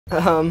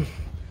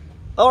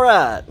All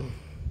right.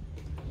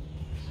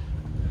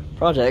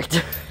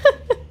 Project.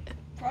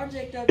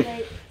 Project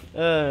update.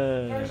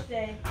 First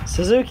day.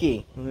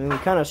 Suzuki. We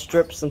kind of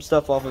stripped some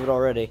stuff off of it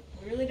already.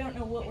 We really don't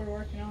know what we're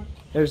working on.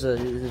 There's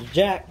a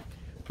jack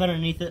put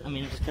underneath it. I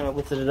mean, just kind of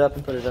lifted it up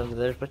and put it under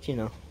there, but you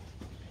know.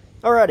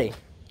 Alrighty.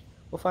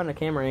 We'll find a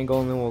camera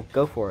angle and then we'll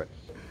go for it.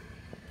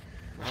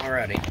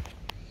 Alrighty.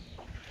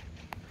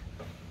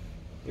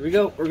 Here we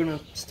go. We're gonna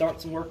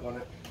start some work on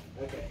it.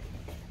 Okay.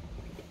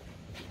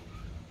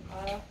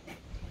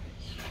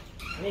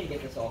 I need to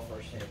get this all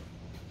first here.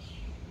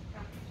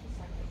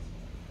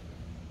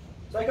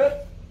 Is that good?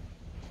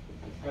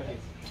 Okay.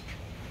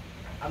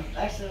 I'm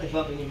accidentally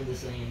bumping into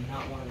this thing and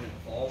not wanting it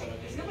to fall, but I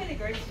It's gonna be the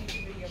greatest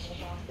YouTube video of all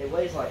time. It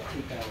weighs like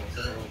 2 pounds,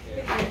 so I don't The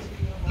care. greatest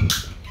video of all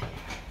time.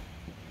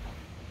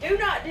 Do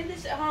not do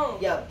this at home.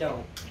 Yeah,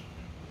 don't.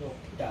 You'll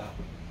die.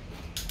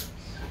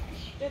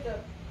 Did the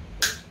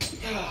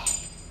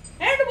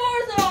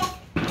handlebars off.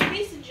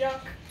 Piece of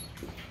junk.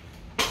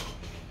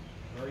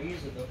 Or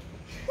use it though.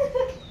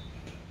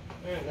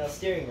 Alright, now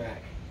steering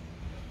rack.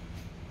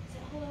 Is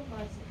it hold on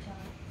by zip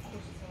tie? Of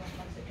course it's hold on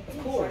by zip tie.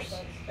 Of course.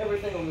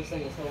 Everything on this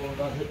thing is held on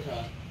by zip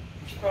tie.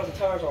 I'm surprised the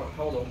tires aren't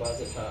held on by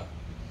zip tie.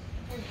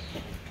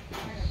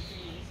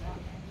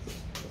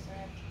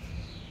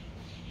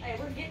 Hey,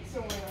 we're getting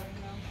somewhere right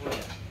now. Oh, yeah.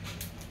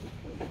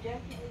 We're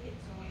definitely getting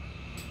somewhere.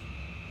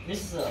 This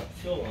is a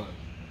fuel line.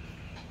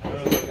 I don't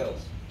know where it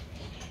goes.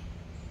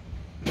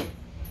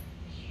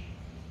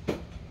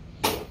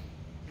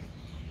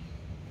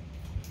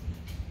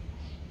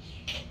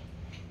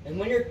 And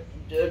when you're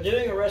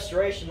doing a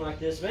restoration like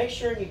this, make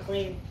sure you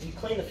clean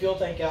the fuel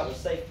tank out in a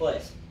safe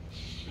place.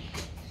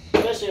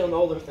 Especially on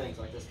older things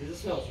like this, because it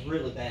smells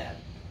really bad.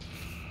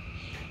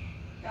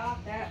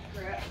 Got that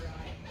crap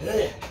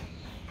right.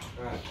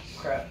 Alright,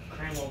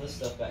 cram all this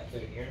stuff back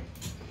through here.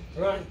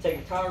 We're going to have to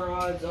take the tire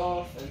rods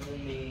off and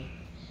then the...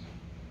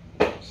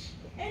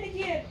 And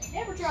again,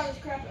 never try this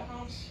crap at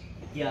home.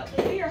 Yeah.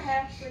 We are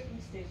half freaking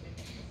stupid.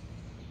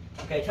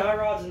 Okay, tire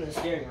rods and the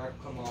steering rack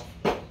come off.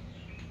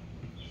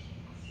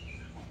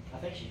 I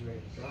think she's ready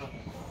to drive.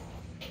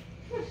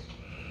 I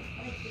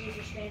think these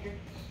are standard.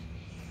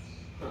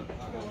 Huh, No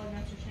alright. one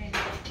knows your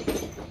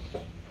standard.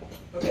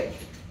 Okay.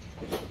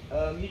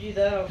 You do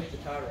that, I'll get the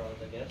tire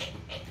rods, I guess.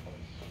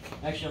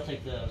 Actually, I'll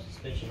take the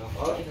suspension off.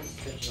 I'll get the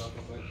suspension off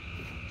real quick.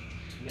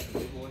 You got the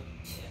big boy?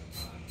 Yeah.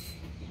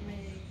 I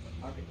mean,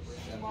 I'll get the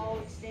rest out small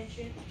there.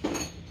 extension.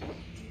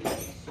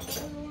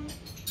 Smaller one.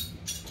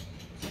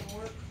 Some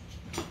work.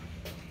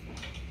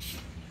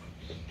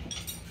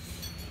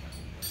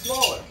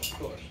 Smaller, of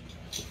course.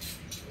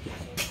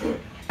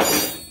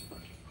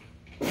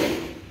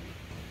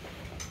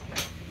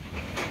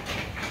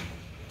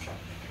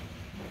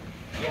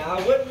 Yeah,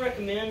 I wouldn't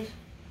recommend,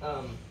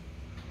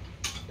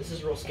 this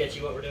is real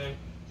sketchy what we're doing.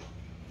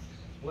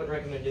 Wouldn't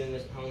recommend doing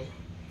this at home.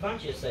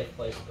 Find you a safe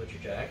place to put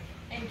your jack.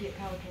 And get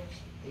power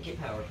tools. And get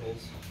power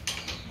tools.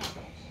 Not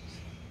power tools.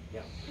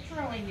 Yeah. It's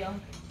really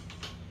young.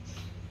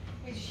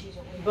 We just use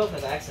it. You both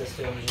have access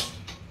to them, just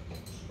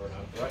we're not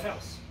at the right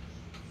house.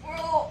 We're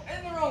all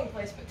in the wrong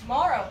place, but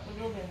tomorrow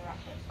we will be in the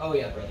right place. Oh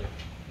yeah, brother.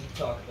 We can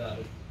talk about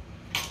it.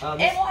 And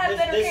we'll have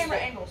better camera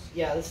angles.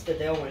 Yeah, this is the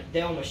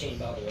Dell machine,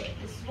 by the way.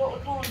 This is what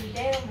we're calling the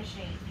Dale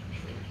machine.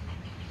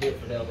 Do it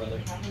for Dell,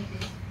 brother. I think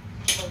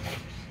it's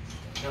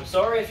And I'm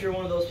sorry if you're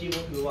one of those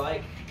people who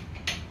like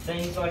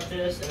things like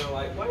this and are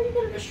like, why are you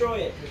going to destroy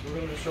it? Because we're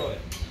going to destroy it.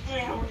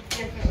 yeah, we're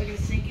definitely going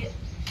to sink it.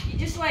 You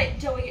just wait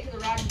until we get to the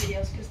riding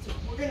videos, because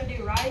we're going to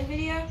do a riding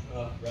video.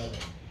 Oh, brother.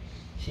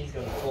 She's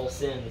going to full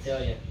sin, to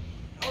tell you.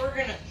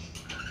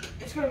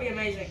 It's going to be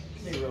amazing.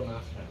 It'd be real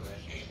nice to have a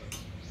rest.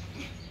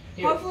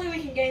 Here. Hopefully we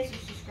can gain some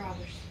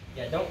subscribers.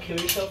 Yeah, don't kill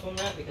yourself on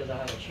that because I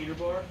have a cheater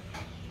bar.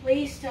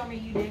 Please tell me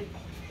you do.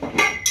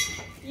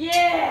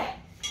 Yeah!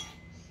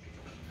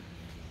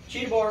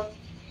 Cheater bar.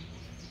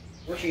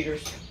 We're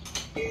cheaters.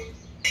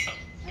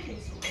 I think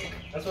so.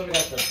 That's what we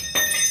got the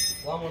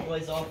lawnmower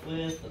blades off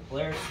with, the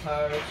Polaris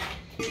tires.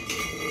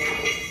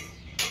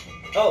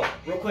 Oh,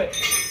 real quick.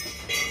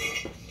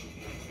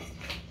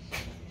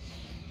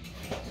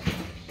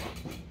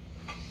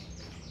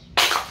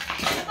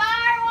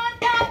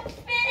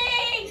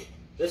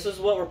 This is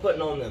what we're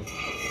putting on them.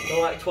 They're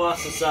like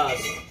twice the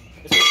size.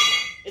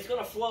 It's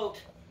gonna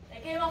float. They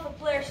came off a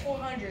Polaris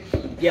 400.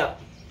 Yeah.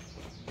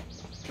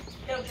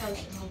 Don't try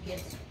this at home,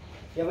 kids.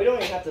 Yeah, we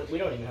don't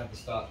even have to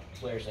stock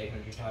Polaris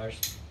 800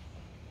 tires.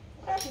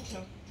 I think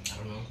so. I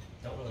don't know.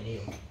 Don't really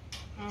need them.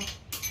 Oh.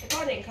 They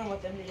probably didn't come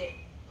with them, did it?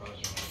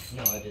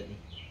 No, I didn't.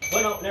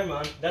 Well, no, never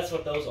mind. That's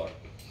what those are.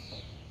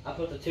 I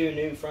put the 2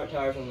 new front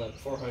tires on the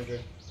 400,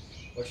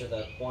 which are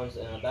the ones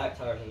and the back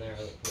tires in there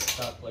are the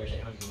stock Polaris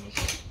 800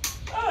 ones.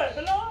 Oh, it's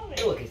belonging.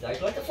 They look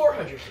exactly like the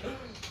 400.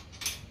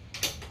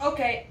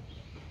 Okay.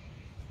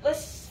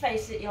 Let's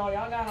face it, y'all.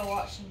 Y'all gotta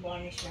watch some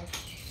Blimey Show.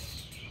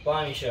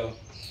 Blimey Show.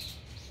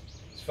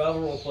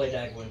 Survival roleplay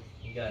Dagwin.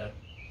 You gotta.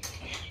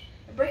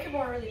 The breaker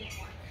bar really didn't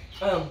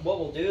work. What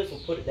we'll do is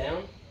we'll put it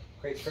down,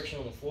 create friction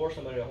on the floor,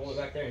 somebody to hold it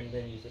back there, and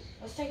then use it.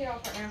 Let's take it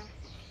off right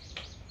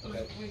now.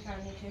 Okay. We kind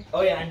of need to.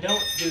 Oh yeah, and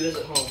don't do this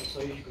at home, so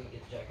you're going to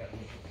get the jack out of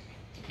me.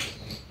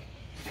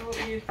 So what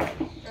we do,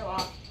 throw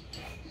off.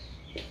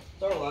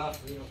 Throw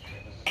off, we don't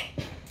care about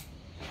that.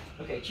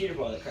 Okay, cheater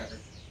ball that cracker.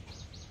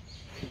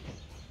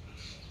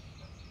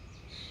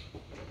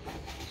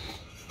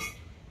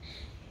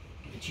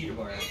 Get the cheater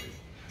bar after.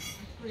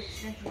 Put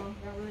extension on,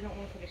 but I really don't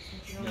want to put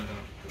extension on. No.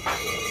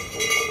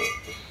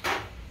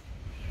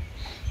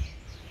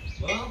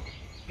 Well,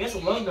 I guess the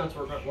lug nuts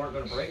weren't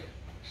going to break.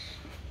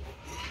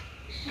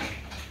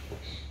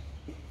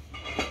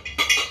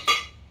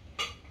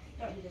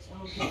 Don't do this at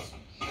home, kids.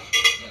 Yeah,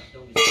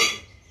 don't be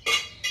stupid.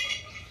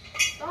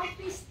 Don't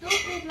be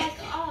stupid like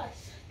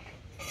us.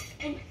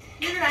 And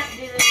you're gonna have to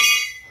do this.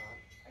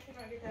 I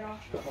cannot get that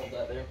off. I'll hold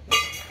that there.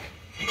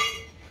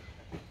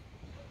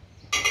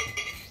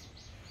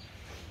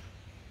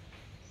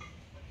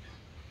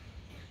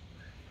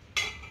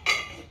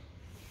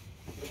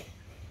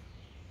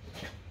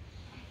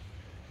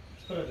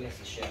 Let's put it against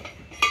the shed.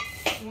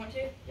 You want to?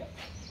 Yep.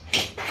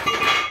 Don't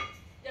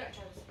try this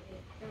again.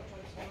 Don't try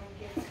this again,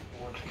 kids.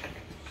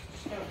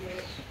 Just don't do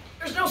it.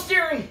 There's no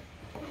steering!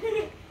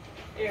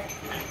 Here. Okay.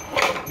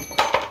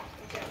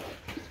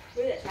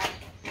 Look at this.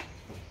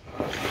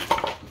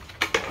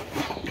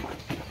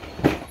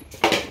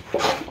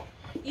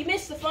 You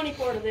missed the funny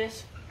part of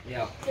this.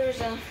 Yeah. There's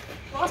a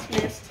wasp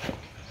nest.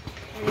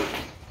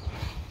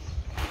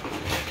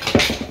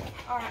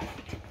 Alright.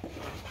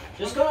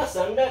 Just gonna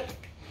send it.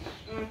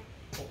 Mm.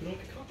 Open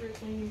up the cup. They're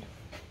clean.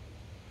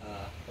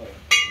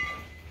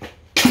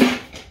 Whatever.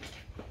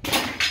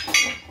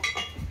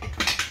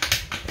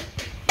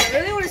 I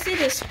really want to see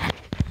this.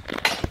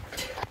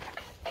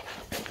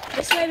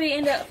 This maybe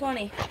end up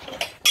funny.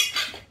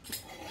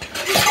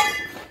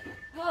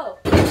 Oh,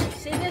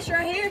 see this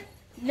right here?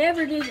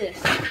 Never do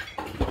this.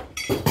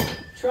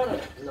 Try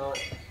to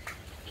not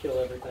kill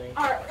everything.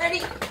 Alright,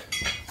 ready?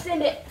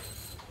 Send it.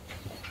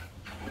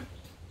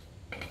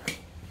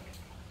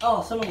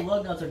 Oh, some of the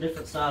lug nuts are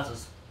different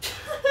sizes.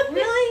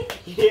 Really?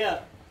 Yeah.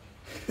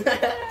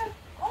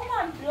 Oh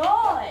my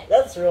god.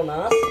 That's real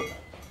nice.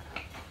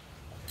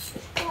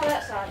 Try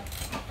that side.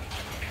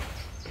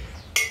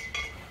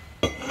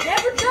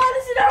 Never try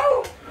this at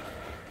home.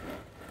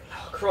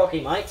 Oh,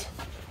 croaky, mate.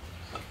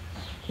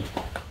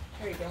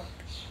 There you go.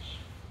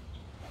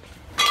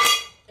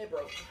 It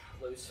broke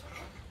loose,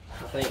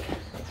 I think.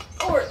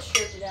 Or it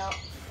stripped it out.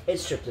 It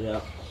stripped it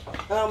out.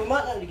 We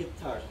might not need to get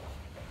the tires off.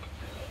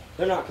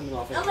 They're not coming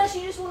off. Unless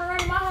you just want to run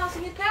to my house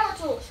and get power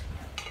tools.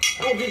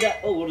 We'll do that.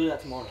 Oh, we'll do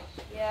that tomorrow.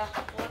 Yeah,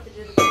 we'll have to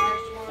do the tires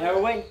tomorrow. Yeah,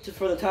 we're waiting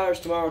for the tires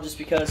tomorrow just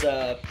because We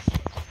don't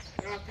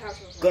have power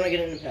tools. gonna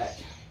get an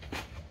impact.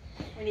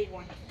 We need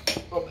one.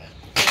 Oh, bad.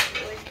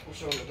 We'll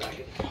show them the back of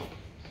it.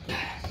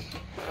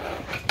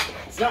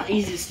 It's not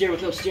easy to steer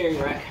with no steering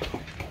rack.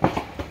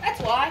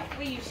 That's why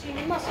we use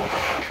human muscle.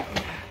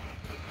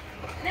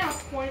 Now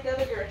it's pointed the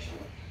other direction.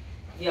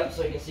 Yep,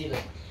 so you can see the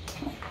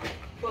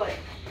But,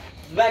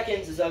 back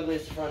end's as ugly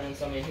as the front end,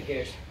 so I mean, who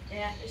cares?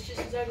 yeah, it's just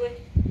as ugly.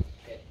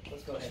 Okay,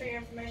 let's go Just for ahead.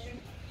 your information.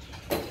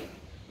 Put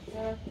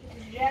the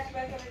jack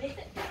back underneath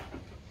it.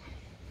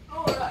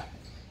 Alright.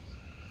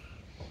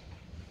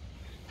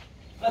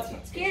 That's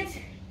not Kids,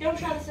 don't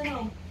try this at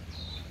home.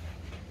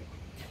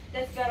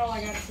 That's about all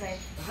I got to say.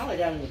 How many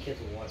down the kids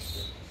will watch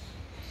this?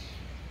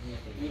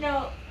 You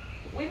know,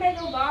 we may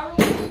go viral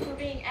for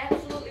being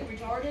absolutely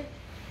retarded.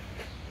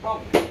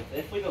 Probably.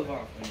 If we go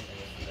viral for anything,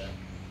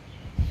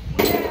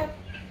 it's for that. We have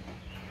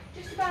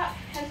just about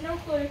has no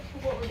clue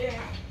of what we're doing.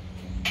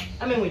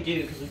 I mean, we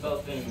do, because we've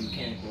both been in the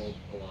mechanic world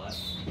a lot.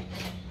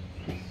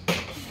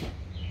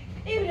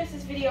 Even if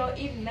this video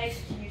even makes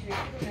it to YouTube,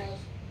 who knows?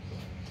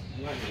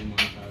 I'm not getting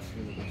monetized for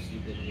the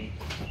stupidity.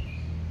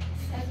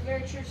 That's a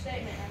very true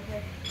statement, I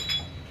think.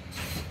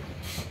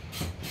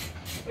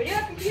 We do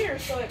have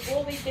computers, so it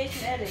will be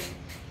decent editing.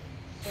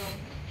 So,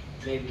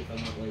 Maybe if I'm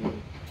not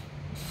lazy.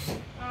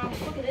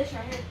 look at this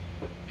right here.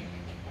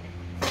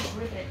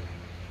 Rip it.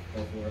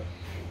 Go for it.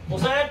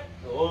 What's that?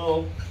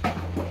 Oh.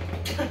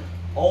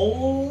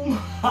 Oh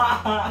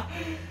my.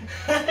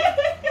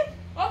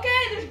 Okay,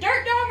 there's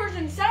dirt daubers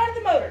inside of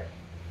the motor.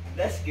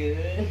 That's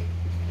good.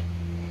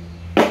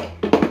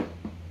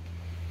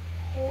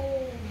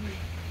 Oh.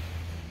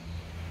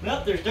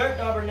 Well, there's dirt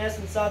dauber nests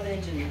inside the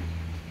engine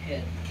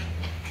head.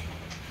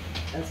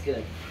 That's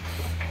good.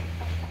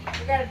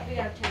 We gotta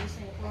tear this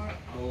thing apart.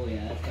 Oh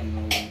yeah, that's coming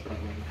all over.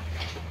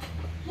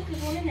 Look,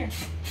 there's one in there.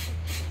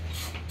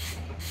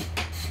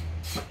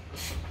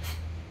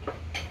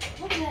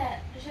 Look at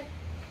that.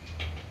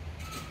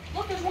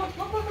 Look, there's one.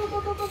 Look.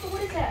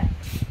 What is that?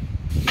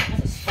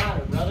 That's a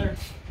spider, brother.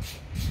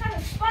 What kind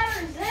of spider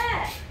is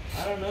that?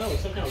 I don't know.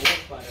 Some kind of wolf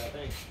spider, I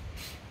think.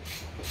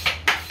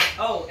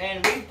 Oh,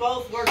 and we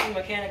both work in the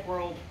mechanic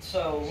world,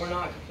 so we're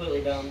not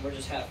completely done. We're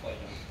just halfway done.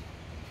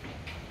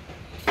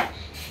 What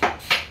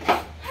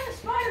kind of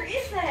spider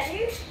is that,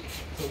 dude?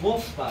 It's a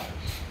wolf spider.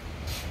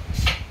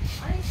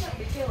 I need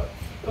something to kill it.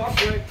 Car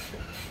break.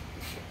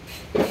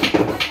 My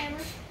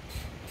hammer.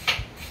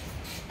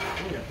 I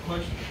need a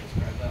punch to get this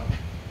crap out.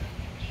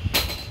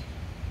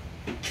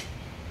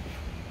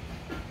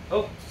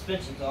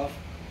 suspension's off.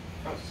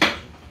 Front suspension.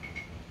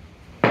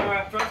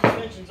 Alright, front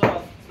suspension's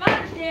off.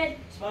 Spider's dead.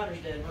 Spider's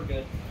dead. We're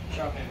good.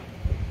 Sharp hammer.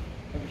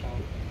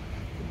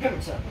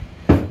 Every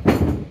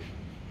time.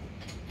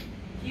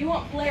 If you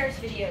want Polaris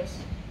videos,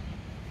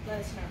 let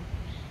us know.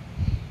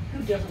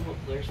 Who doesn't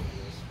want Polaris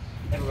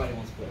videos? Everybody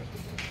wants Polaris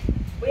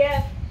videos. We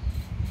have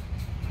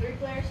 3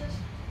 Polarises.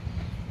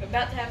 We're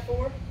about to have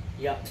 4.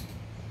 Yep.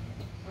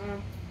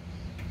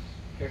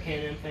 If you're a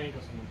Can-Am fan, go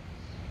somewhere.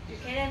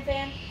 If you're a Can-Am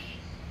fan,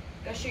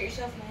 go shoot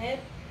yourself in the head.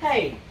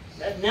 Hey,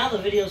 now the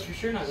video's for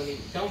sure not going to be.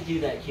 Don't do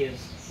that,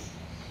 kids.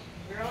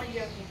 We're only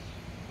joking.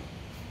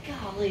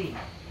 Golly.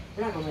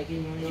 We're not going to make any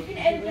money. You can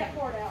edit that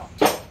part out.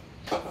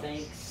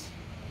 Thanks.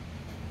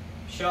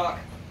 Shock.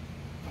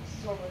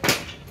 Totally.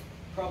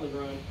 Probably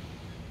run.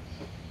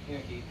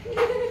 Guaranteed.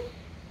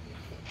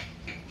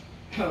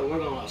 Oh, we're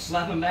going to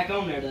slap him back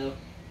on there, though.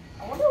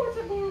 I wonder what's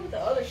going on with the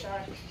other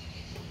side.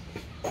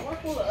 I want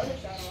to pull the other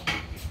side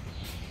off.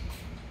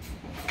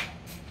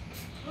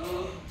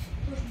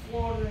 There's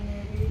water in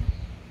there, dude.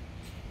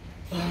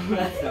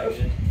 That's not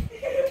good.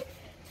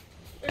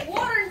 There's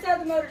water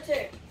inside the motor,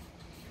 too.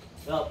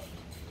 Well,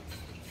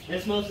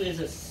 this mostly is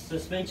a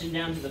suspension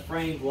down to the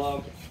frame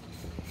vlog.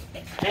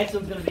 Next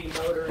one's going to be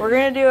motor. We're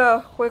going to do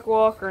a quick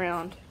walk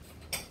around.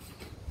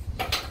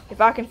 If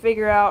I can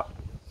figure out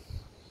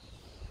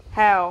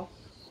how.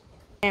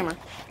 Hammer.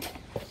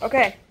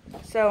 Okay,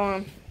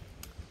 so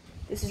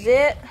this is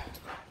it.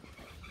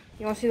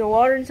 You want to see the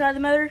water inside the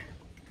motor?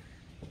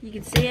 You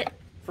can see it.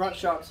 Front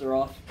shocks are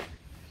off.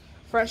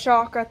 Front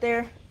shock right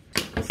there.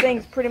 This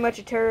thing's pretty much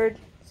a turd.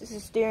 This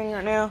is steering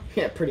right now.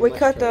 Yeah, pretty We much.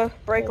 cut the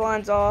brake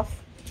lines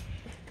off.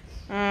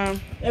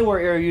 They were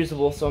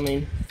irreusable, so I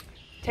mean.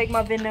 Take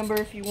my VIN number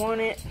if you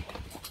want it.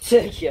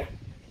 Yeah.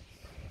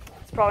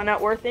 It's probably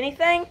not worth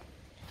anything.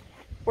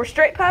 We're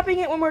straight piping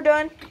it when we're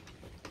done.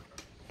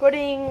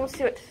 Putting, let's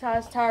see what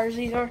size tires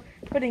these are.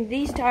 Putting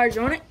these tires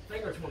on it. I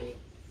think they're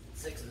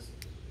 26s.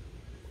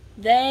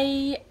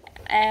 They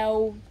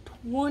are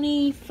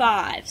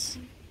 25s.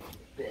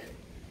 This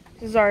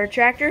is our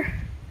tractor.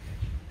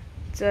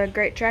 It's a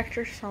great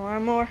tractor, it's a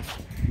lawnmower.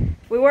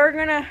 We were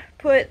gonna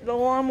put the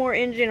lawnmower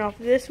engine off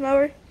this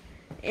mower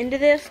into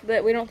this,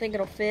 but we don't think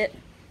it'll fit.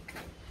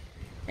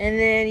 And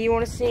then you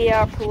want to see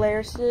our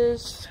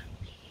Polarises.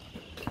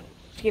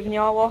 Just giving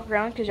y'all a walk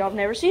around because y'all have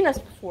never seen us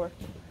before.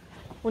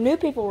 We're new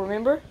people,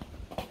 remember?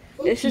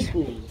 This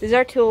is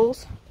our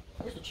tools.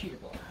 Where's the cheater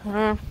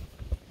ball?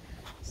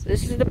 So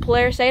this is the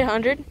Polaris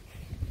 800.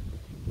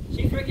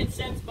 She freaking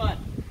sends butt.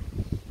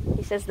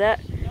 He says that.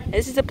 And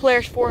this is the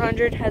Polaris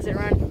 400. Hasn't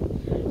run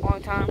a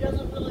long time.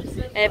 Really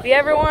And if you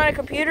ever want a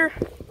computer,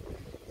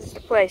 this is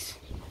the place.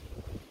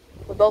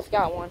 We both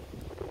got one.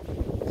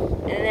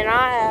 And then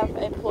I have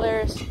a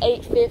Polaris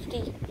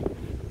 850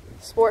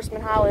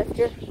 Sportsman high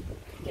lifter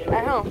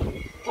at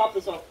home. Pop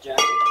this off the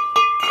jacket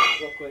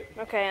real quick.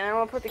 Okay, and I'm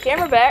gonna put the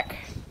camera back,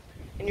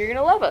 and you're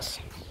gonna love us.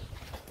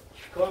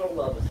 Gonna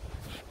love us.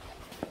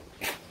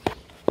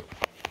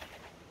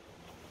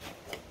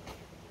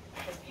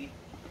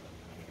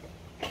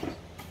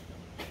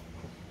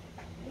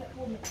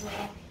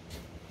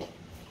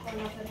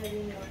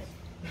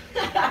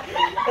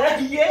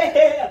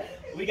 Yeah!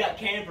 We got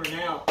camper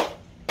now.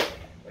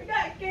 We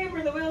got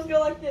camera. The wheels go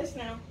like this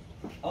now.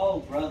 Oh,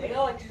 brother. They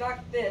go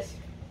like this.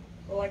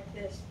 Go like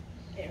this.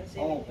 Can't see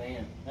Oh, me.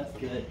 man. That's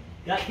good.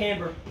 Got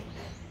camber.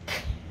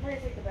 I'm gonna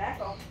take the back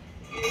off.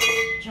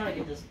 Trying to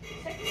get this.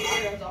 Take the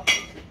tires off.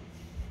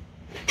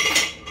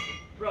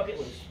 Broke it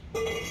loose.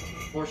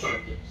 Or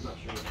stripped it. I'm not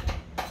sure.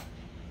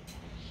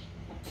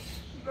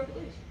 You broke it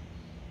loose.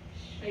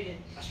 No, you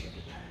didn't. I stripped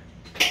it.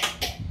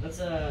 Let's,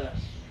 let's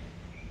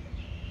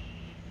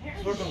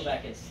work on the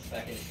back end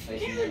You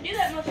space. can't really do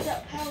that much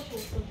without power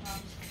tools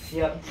sometimes.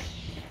 Yep.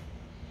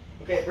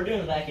 Okay, we're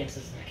doing the back end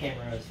since the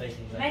camera is facing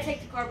the You back may end.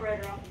 take the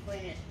carburetor off and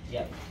clean it.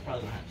 Yep,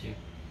 probably gonna have to.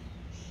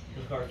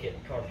 The car kit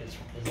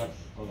is like,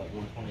 oh, like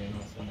 120 and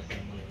I'll spend that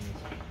kind of money on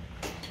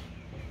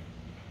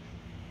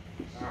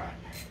this. Alright.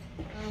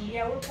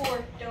 Yeah, we're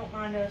poor. Don't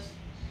mind us.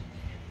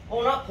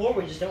 Oh, not poor,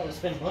 we just don't want to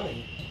spend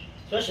money.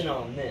 Especially not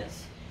on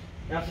this.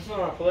 Now, if it's not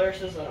on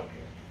Polarises, I don't care.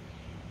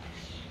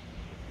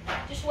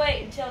 Just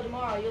wait until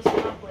tomorrow. You'll see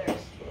my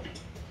Polaris.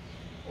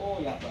 Oh,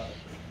 yeah, brother.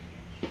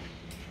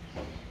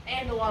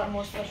 And a lot of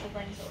more special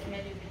things that we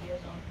may do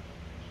videos on.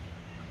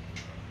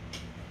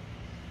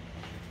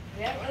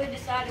 We haven't really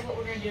decided what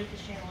we're going to do with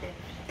this channel yet.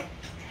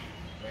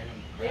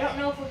 We don't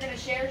know if we're going to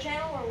share a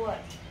channel or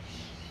what.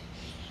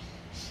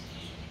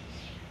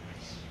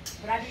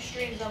 But I do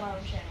streams on my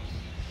own channel.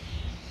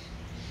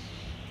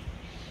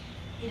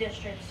 He does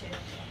streams too.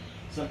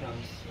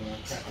 Sometimes,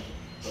 crap with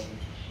it.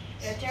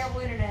 We have terrible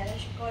internet.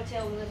 As you can probably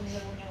tell, we live in the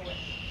middle of nowhere.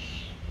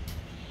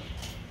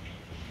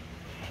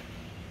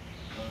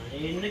 I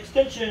need an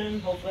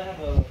extension. Hopefully I have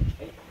a...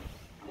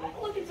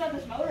 Look inside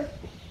this motor.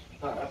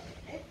 Alright.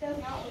 It does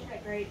not look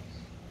that great.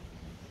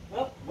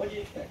 Well, what did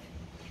you expect?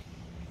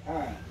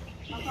 Alright.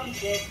 My phone's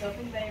dead, so if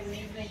anybody ever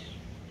needs me,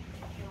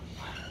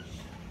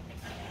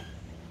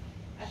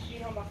 I have to be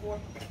home by 4.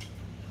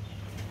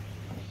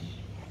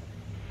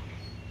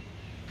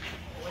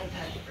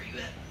 unpack it for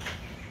you.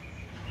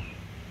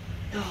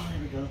 Oh,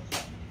 there we go.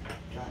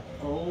 Got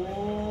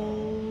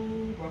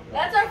broken.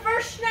 That's our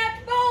first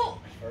snapped bolt.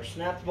 First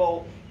snapped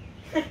bolt.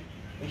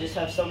 We just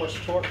have so much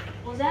torque.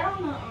 Was that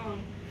on the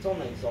It's on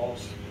the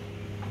exhaust.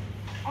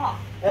 off?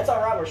 That's all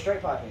right. We're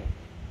straight piping.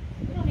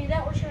 We don't need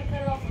that. We're just gonna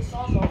cut it off with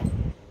sawzall.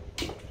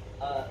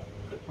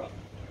 Good problem.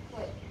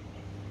 Wait.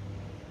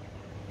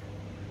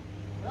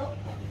 Well.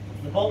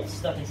 The bolt's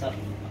stuck inside the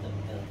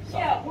socket.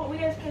 Yeah. Well, we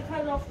guys can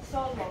cut it off with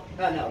sawzall.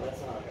 No,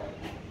 that's not a problem.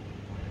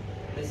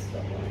 This is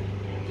up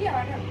one. Yeah, I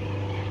know.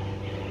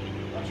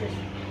 Watch this.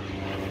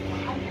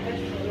 I'm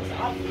professional with this.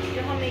 You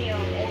know how many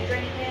old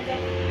drain pans up,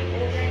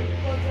 old drain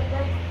plugs up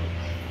there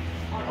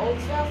on old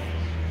stuff?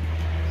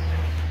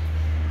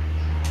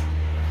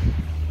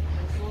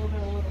 It's a little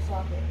bit of a little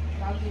socket.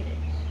 I'll get it.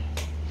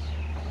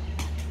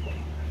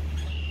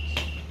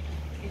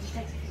 It just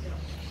takes a few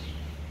goes.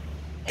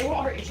 It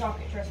won't hurt your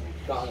socket, trust me.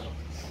 Got it.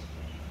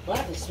 I'll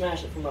have to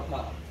smash it from up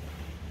high.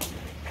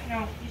 No,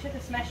 you just have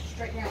to smash it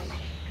straight down.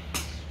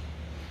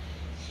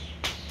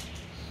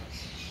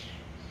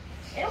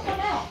 It'll come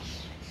out.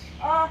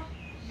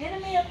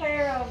 Get me a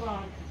pair of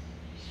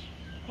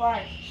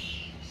pliers.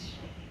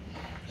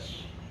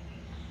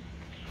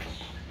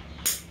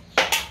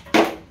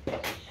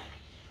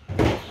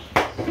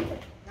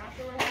 Not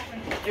sure what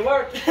happened. It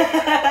worked.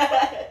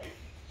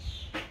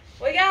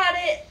 We got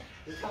it.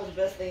 Sometimes the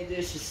best thing to do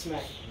is just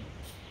smash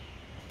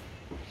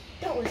it.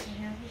 Don't listen to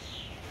him.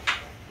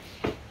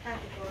 He's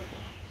happy for it.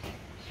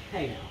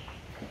 Hey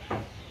now.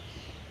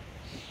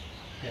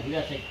 Okay, we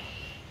gotta take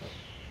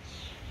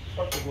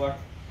spark plug wire.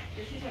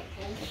 This isn't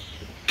cool.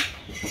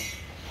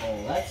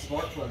 Oh, that's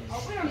spark plugs. I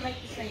hope we don't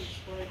make this thing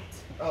explode.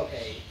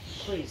 Okay,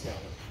 please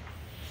don't.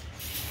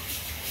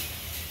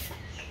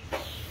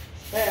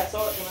 Hey, I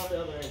saw it come out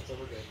the other end, so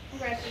we're good.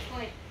 Okay, so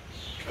clean.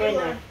 Clean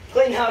now.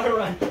 Clean how to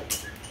run.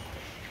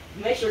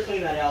 Make sure to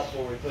clean that out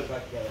before we put it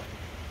back together.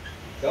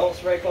 Don't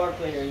spray car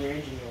cleaner in your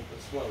engine, you'll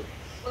explode.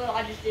 Well,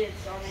 I just did,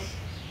 so I mean.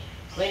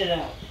 Clean it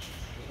out.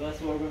 That's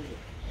what we're going to do.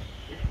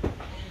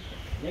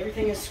 And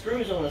everything is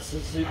screws on a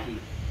Suzuki.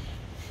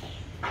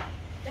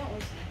 Don't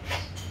listen.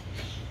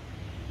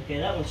 Okay,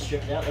 that one's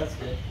stripped out. That's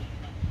good.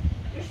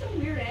 There's some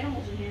weird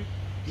animals in here.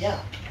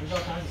 Yeah, there's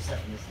all kinds of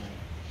stuff in this thing.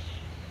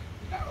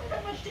 Not really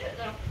that much to it,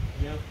 though.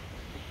 You know?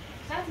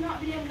 Besides not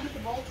being able to get the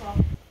bolts off.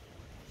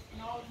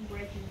 And all of them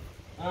breaking.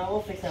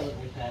 We'll fix that with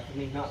the impact. I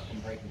mean, not from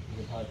breaking. We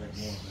could probably break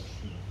more. But,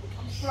 you know.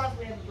 I'm surprised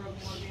we haven't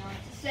broken one, to be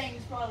honest. This thing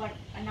is probably like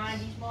a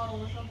 90s model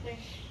or something.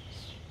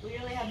 We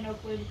really have no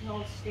clue because all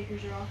the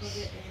stickers are off of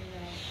it.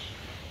 And,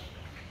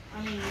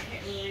 I mean, you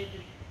can't really read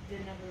the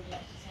numbers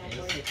that it's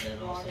Yeah, let's fix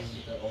that also and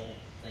get that old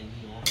thing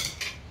off.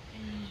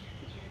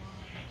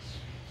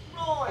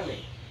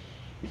 Blimey!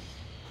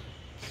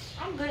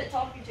 I'm good at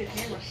talking to a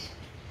camera.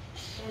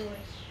 Totally.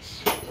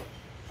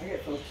 I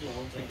get focused on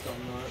one thing, so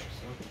I'm not,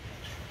 so.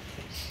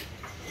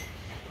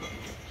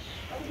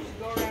 I can just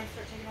go around and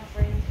start taking off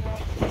frames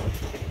out.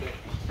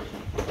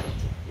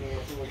 Yeah,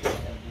 that's what we have to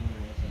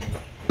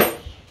do.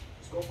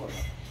 Let's go for it.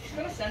 Just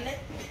gonna send it.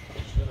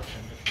 Just gonna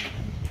send it.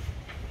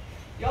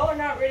 Y'all are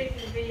not ready for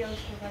the videos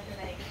for like an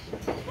egg.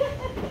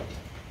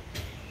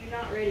 You're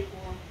not ready for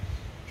them.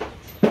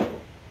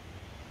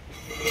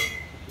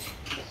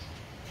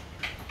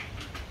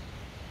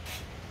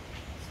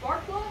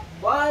 Spark plug?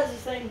 Why is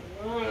this thing?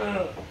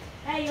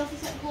 Hey, you also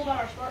something cool about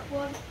our spark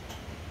plug?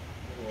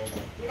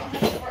 We don't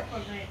have a spark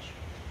plug wrench.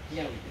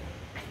 Yeah, we do.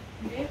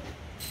 You do?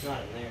 Not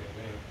in there,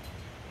 there.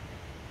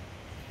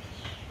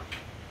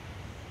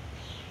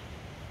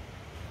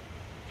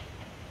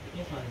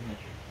 You'll find a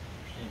measure.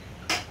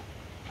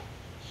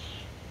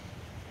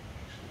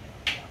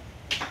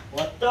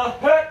 What the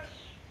heck?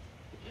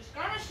 Just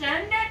gonna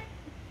send it.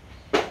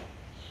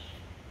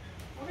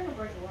 We're gonna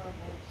break a lot of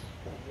bolts.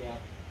 Yeah.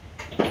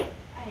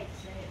 I hate to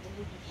say it, but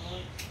we just are.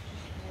 It's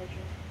just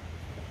torture.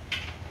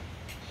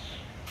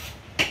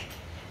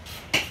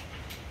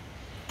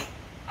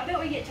 I bet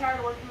we get tired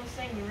of working this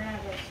thing. We run out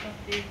of stuff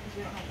to do because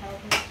we don't have power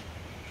tools.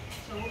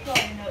 So we'll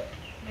probably end up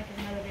making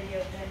another video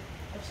then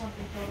of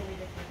something totally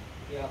different.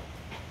 Yeah.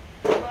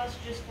 Plus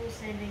just full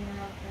sanding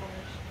around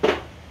corners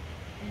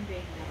and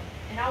big one.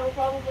 And I will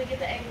probably get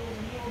the angles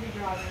and he will be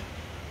driving.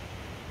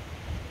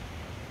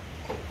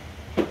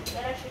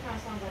 That actually kind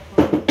of sounds like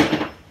fun.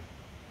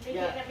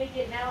 Me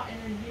getting out and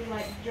then you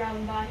like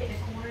driving by hitting a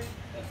corner.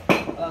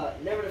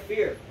 Never to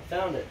fear. I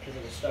found it because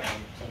it was stuck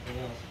on something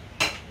else.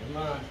 Never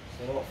mind.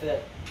 So it won't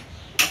fit.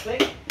 I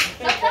think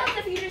Sometimes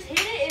if you just hit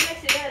it, it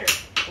makes it better.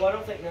 well, I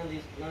don't think none of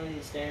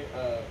these standard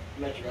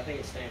metric. I think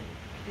it's standard.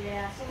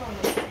 Yeah, some of them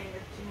are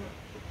standard.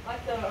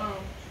 Like the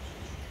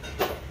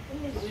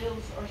some of these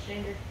wheels are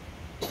standard.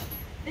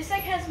 This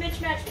thing has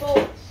mismatched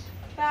bolts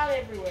about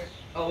everywhere.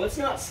 Oh, it's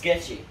not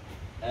sketchy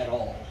at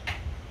all.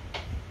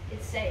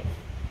 It's safe.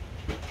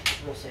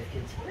 It's real safe,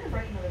 kids. We're gonna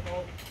break another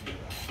bolt.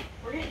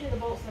 We're getting to the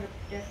bolts that are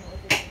definitely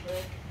fixing to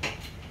break.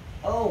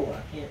 Oh,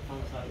 I can't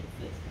find how it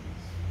fits.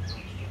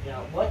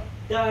 Now, what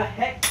the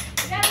heck?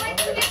 We gotta wait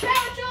till we get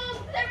power tools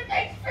because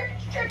everything's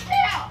freaking stripped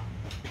out.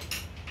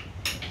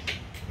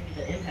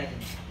 The impact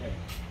is there.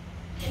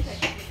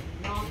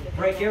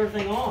 break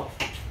everything off.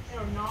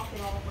 It'll knock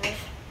it all away.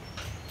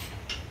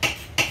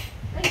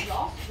 That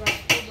exhaust is like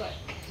good, but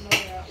look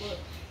at that, look.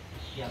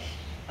 Yep.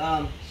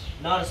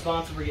 Not a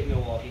sponsor for Get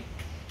Milwaukee.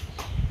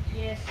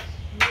 Yes,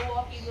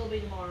 Milwaukee will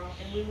be tomorrow,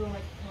 and we will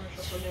make a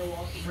commercial for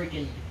Milwaukee.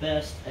 Freaking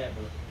best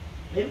ever.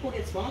 Maybe we'll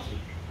get sponsored.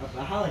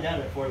 I highly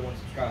doubt it at 41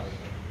 subscribers.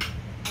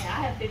 Yeah,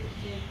 I have 52.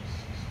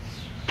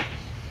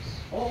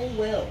 Oh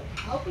well. I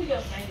hope we go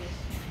famous.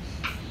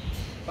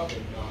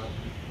 Probably not.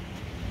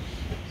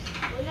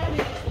 Wouldn't that be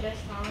just the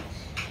best time?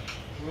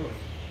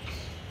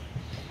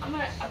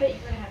 I bet you're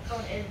gonna have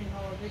fun editing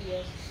all our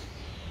videos.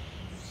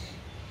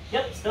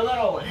 Yep, still got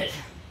all in it.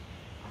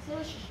 I said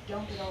let's just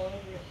dump it all over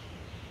it.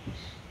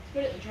 Let's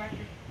put it in the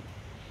tractor.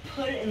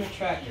 Put it in the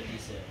tractor, he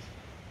says.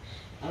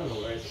 I don't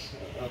know where else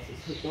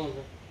it's hooked on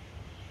there.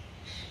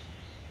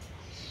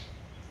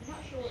 I'm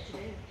not sure what to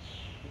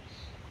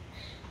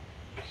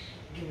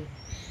do.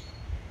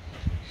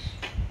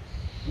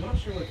 I'm not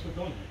sure what's hooked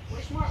on there.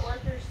 We're smart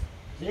workers.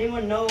 Does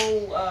anyone know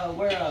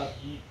where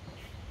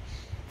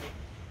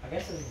I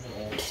guess this is an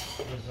old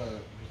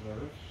reserve.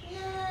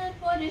 Yeah, it's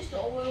probably just an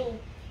oil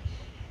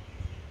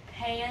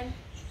pan.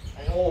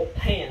 An old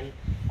pan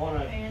on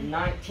a Pan.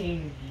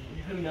 19,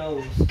 who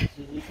knows,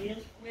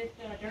 Suzuki? With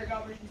dirt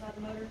gobbers inside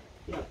the motor.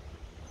 Yeah.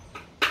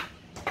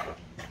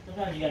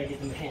 Sometimes you gotta get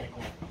the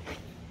mechanical.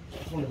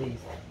 It's one of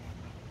these.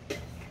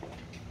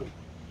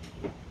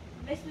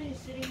 Basically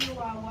just sitting here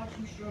while I watch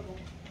you struggle.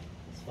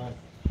 It's fun.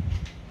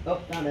 Oh,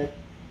 found it.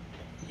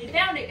 You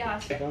found it,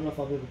 guys. I don't know if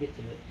I'll be able to get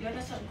to it. You wanna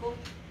know something cool?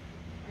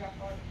 I got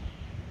card.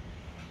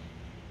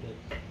 Good.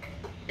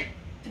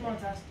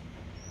 Demonetized.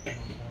 Come on,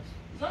 guys.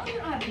 As long as we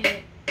don't have video,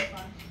 it's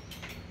fine.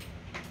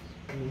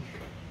 I mean, you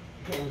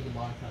can't really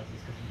demonetize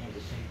this because you don't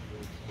get paid for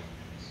it.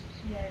 So.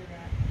 Yeah, you're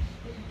right.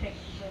 We can take the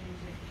play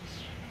music.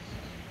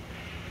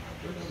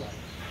 We're no life.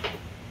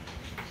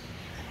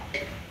 I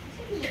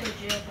think we can go to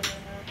jail for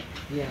doing that.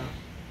 Yeah.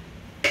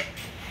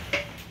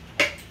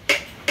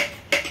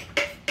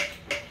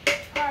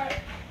 Alright,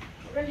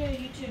 we're gonna do a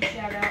YouTube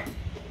shout out.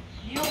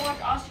 You don't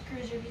watch Austin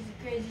Cruiser, he's the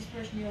craziest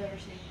person you'll ever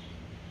see.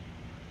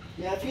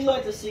 Yeah, if you'd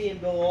like to see him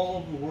go all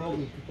over the world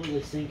and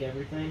completely sink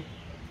everything,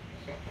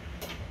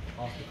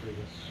 Austin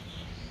Cruiser.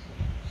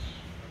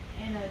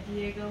 And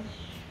Diego.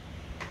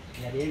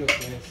 Yeah, Diego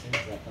Perez sings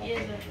that top He is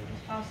thing.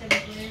 a 5'7"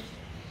 players.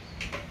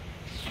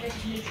 He got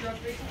his new truck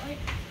recently.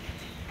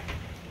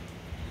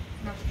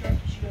 Not the truck,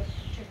 you should go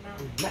check him out.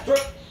 My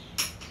truck!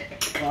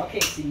 Oh, I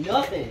can't see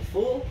nothing,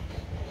 fool.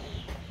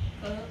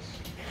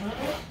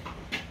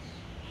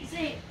 You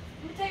see,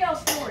 let me tell y'all a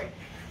story.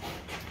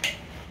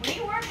 When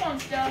you work on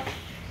stuff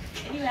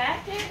and you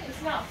have to,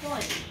 it's not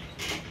fun.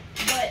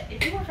 But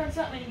if you work on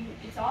something and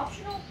it's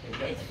optional,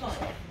 it's fun.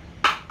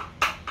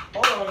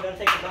 Hold on, I'm gonna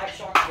take the back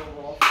shock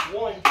absorber off.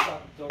 One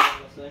shock absorber,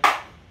 I'm gonna say.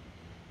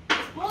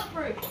 It's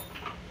bulletproof.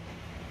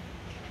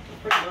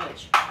 Pretty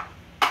much.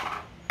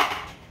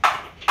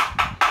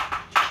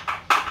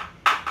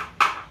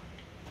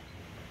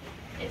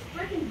 It's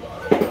freaking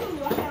bulletproof.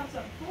 Ooh, I found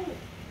something cool.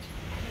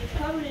 It's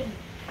covered in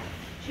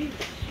juice.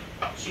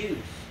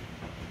 Juice.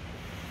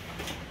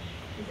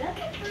 Is that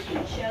the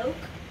freaking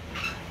choke?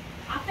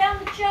 I found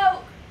the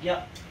choke.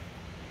 Yep.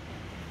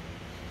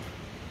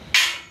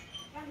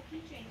 Found a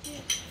keychain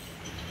too.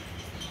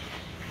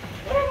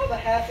 What about the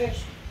half-inch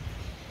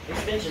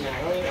extension now?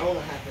 I don't even own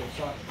a half-inch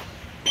socket.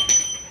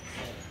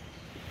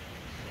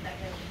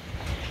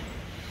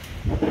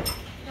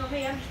 No, me,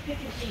 I'm just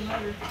picking the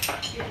motor,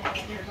 getting all the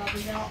dirt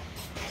gobbers out.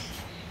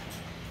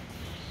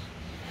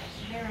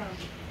 They're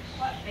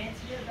quite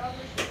fancy dirt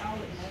gobbers, but I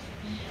wouldn't mess with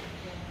them.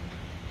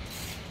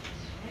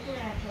 I think we're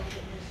gonna have trouble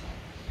getting this off.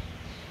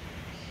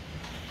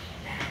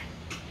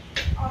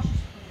 Oh, it's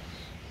just clean.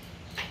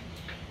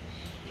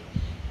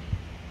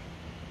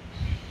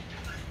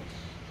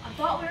 I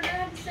thought we were gonna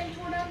have this thing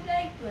torn down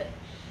today, but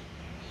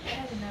it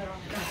has a note on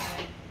it.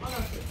 I'll know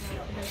if it's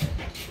not. It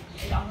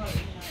doesn't. I'll know it.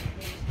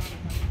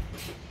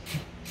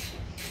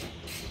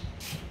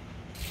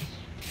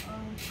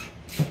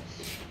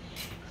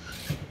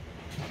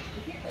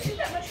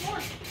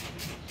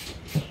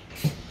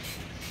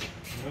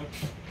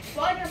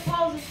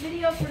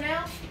 Video for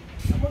now,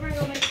 and we're gonna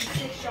go make some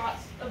 6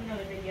 shots of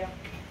another video.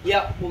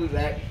 Yep, we'll be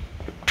back.